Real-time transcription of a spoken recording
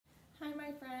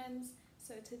my friends.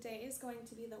 So today is going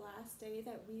to be the last day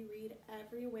that we read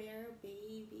Everywhere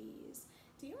Babies.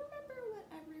 Do you remember what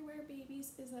Everywhere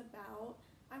Babies is about?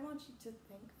 I want you to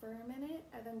think for a minute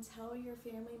and then tell your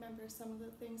family members some of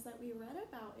the things that we read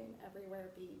about in Everywhere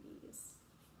Babies.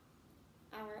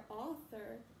 Our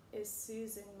author is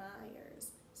Susan Meyers.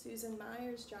 Susan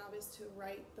Meyers' job is to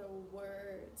write the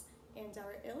words, and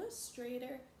our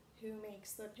illustrator who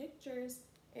makes the pictures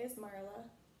is Marla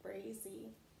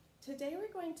Frazee. Today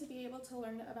we're going to be able to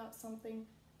learn about something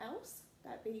else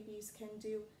that babies can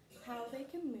do, how they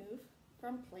can move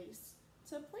from place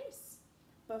to place.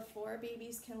 Before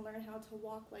babies can learn how to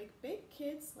walk like big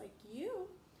kids like you,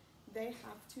 they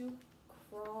have to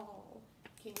crawl.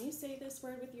 Can you say this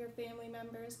word with your family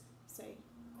members? Say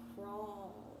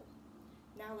crawl.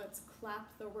 Now let's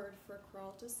clap the word for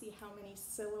crawl to see how many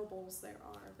syllables there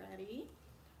are. Ready?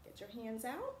 Get your hands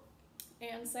out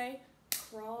and say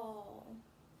crawl.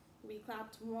 We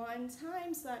clapped one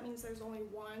time, so that means there's only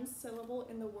one syllable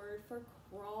in the word for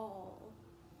crawl.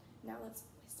 Now let's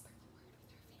whisper the word with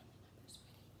our family members.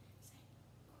 Ready?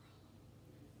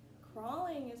 Say crawl.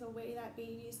 Crawling is a way that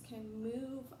babies can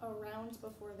move around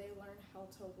before they learn how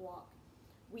to walk.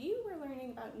 We were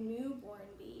learning about newborn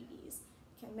babies.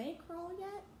 Can they crawl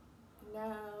yet?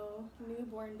 No.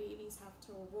 Newborn babies have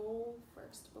to roll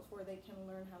first before they can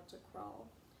learn how to crawl.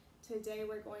 Today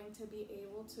we're going to be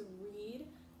able to read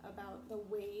about the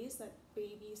ways that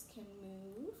babies can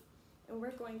move, and we're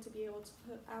going to be able to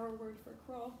put our word for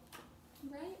crawl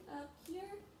right up here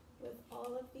with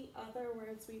all of the other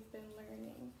words we've been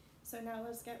learning. So now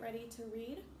let's get ready to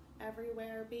read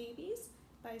Everywhere Babies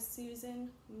by Susan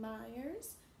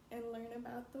Meyers and learn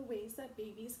about the ways that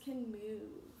babies can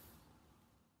move.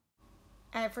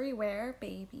 Everywhere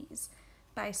Babies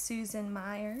by Susan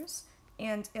Meyers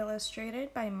and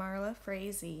illustrated by Marla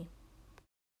Frazee.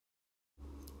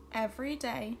 Every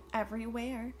day,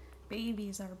 everywhere,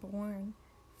 babies are born.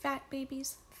 Fat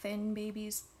babies, thin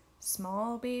babies,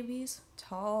 small babies,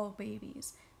 tall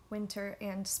babies, winter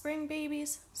and spring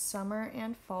babies, summer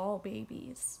and fall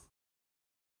babies.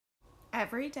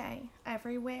 Every day,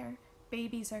 everywhere,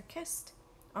 babies are kissed.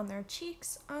 On their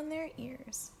cheeks, on their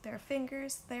ears, their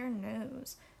fingers, their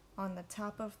nose, on the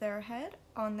top of their head,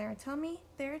 on their tummy,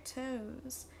 their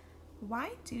toes.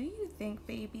 Why do you think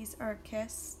babies are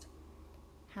kissed?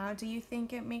 How do you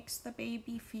think it makes the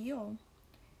baby feel?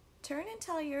 Turn and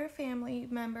tell your family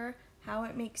member how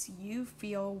it makes you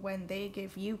feel when they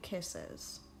give you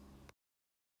kisses.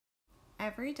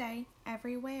 Every day,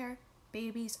 everywhere,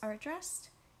 babies are dressed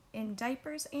in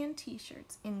diapers and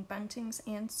t-shirts, in buntings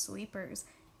and sleepers,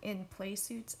 in play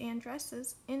suits and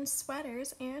dresses, in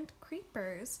sweaters and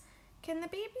creepers. Can the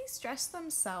babies dress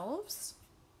themselves?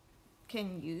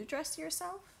 Can you dress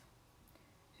yourself?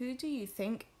 Who do you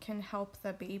think can help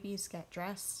the babies get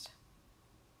dressed?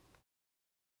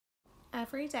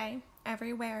 Every day,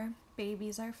 everywhere,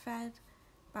 babies are fed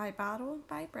by bottle,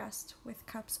 by breast, with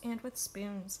cups and with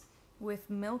spoons, with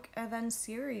milk and then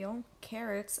cereal,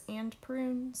 carrots and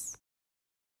prunes.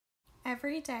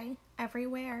 Every day,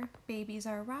 everywhere, babies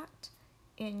are rocked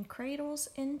in cradles,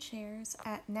 in chairs,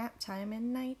 at nap time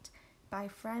and night, by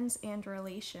friends and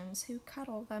relations who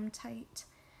cuddle them tight.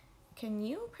 Can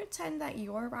you pretend that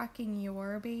you're rocking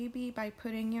your baby by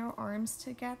putting your arms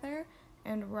together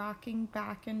and rocking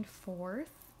back and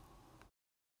forth?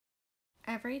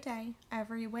 Every day,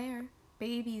 everywhere,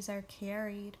 babies are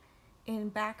carried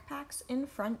in backpacks, in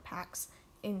front packs,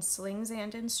 in slings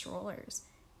and in strollers,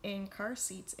 in car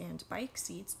seats and bike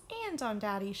seats, and on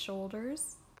daddy's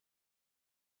shoulders.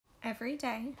 Every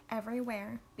day,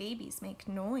 everywhere, babies make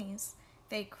noise.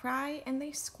 They cry and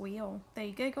they squeal,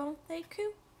 they giggle, they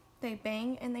coo. They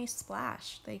bang and they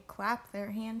splash. They clap their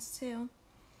hands too.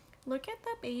 Look at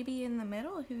the baby in the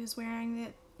middle who's wearing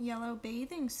the yellow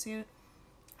bathing suit.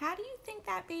 How do you think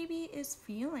that baby is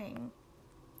feeling?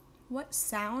 What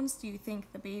sounds do you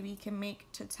think the baby can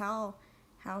make to tell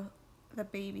how the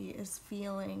baby is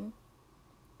feeling?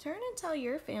 Turn and tell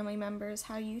your family members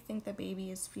how you think the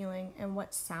baby is feeling and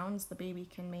what sounds the baby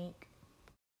can make.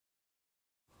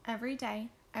 Every day,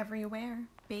 everywhere,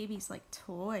 babies like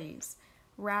toys.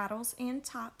 Rattles and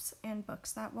tops and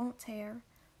books that won't tear,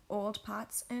 old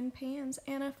pots and pans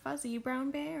and a fuzzy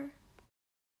brown bear.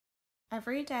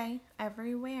 Every day,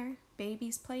 everywhere,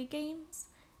 babies play games.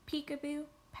 Peekaboo,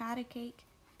 pat a cake,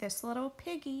 this little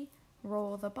piggy,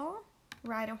 roll the ball,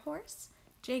 ride a horse,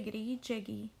 jiggity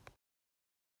jiggy.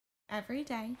 Every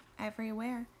day,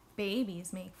 everywhere,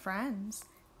 babies make friends.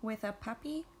 With a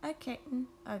puppy, a kitten,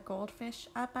 a goldfish,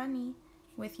 a bunny.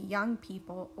 With young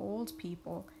people, old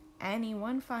people,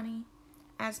 anyone funny.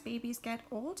 As babies get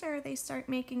older, they start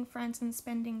making friends and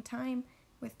spending time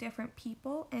with different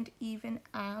people and even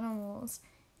animals.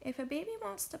 If a baby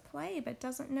wants to play but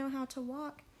doesn't know how to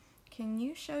walk, can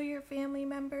you show your family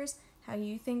members how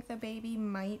you think the baby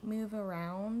might move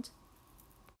around?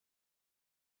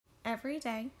 Every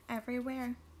day,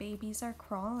 everywhere, babies are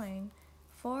crawling,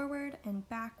 forward and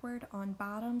backward on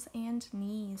bottoms and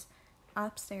knees,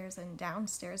 upstairs and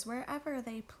downstairs, wherever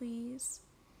they please.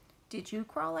 Did you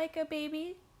crawl like a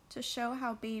baby to show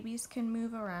how babies can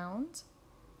move around?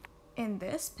 In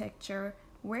this picture,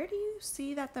 where do you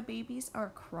see that the babies are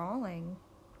crawling?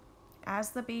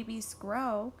 As the babies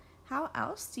grow, how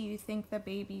else do you think the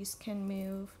babies can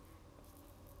move?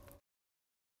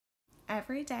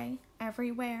 Every day,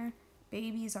 everywhere,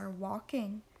 babies are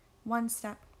walking. One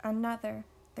step, another.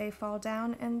 They fall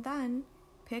down and then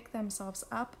pick themselves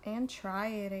up and try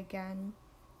it again.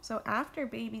 So after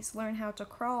babies learn how to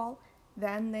crawl,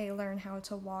 then they learn how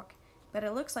to walk. But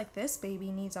it looks like this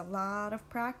baby needs a lot of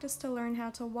practice to learn how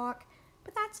to walk,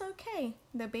 but that's okay.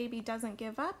 The baby doesn't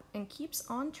give up and keeps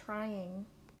on trying.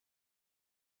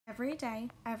 Every day,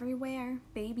 everywhere,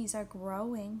 babies are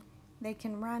growing. They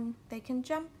can run, they can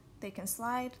jump, they can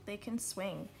slide, they can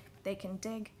swing, they can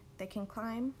dig, they can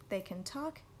climb, they can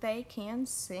talk, they can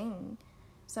sing.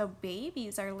 So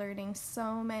babies are learning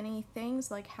so many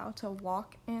things like how to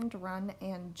walk and run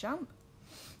and jump.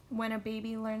 When a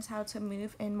baby learns how to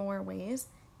move in more ways,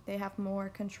 they have more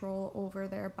control over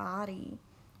their body.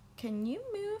 Can you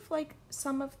move like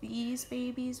some of these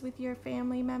babies with your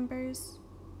family members?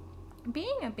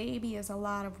 Being a baby is a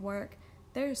lot of work.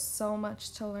 There's so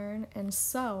much to learn and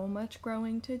so much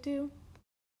growing to do.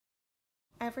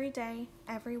 Every day,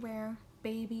 everywhere,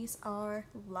 babies are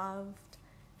loved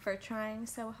for trying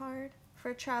so hard,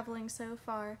 for traveling so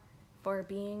far, for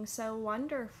being so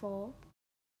wonderful.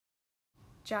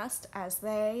 Just as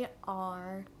they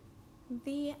are.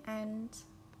 The end.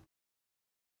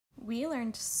 We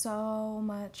learned so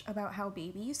much about how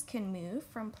babies can move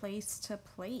from place to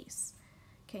place.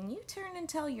 Can you turn and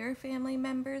tell your family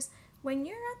members, when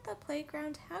you're at the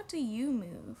playground, how do you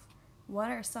move? What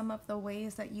are some of the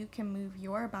ways that you can move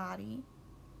your body?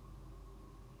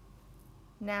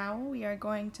 Now we are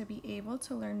going to be able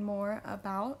to learn more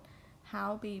about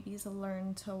how babies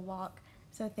learn to walk.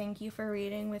 So thank you for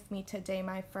reading with me today,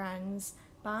 my friends.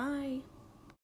 Bye.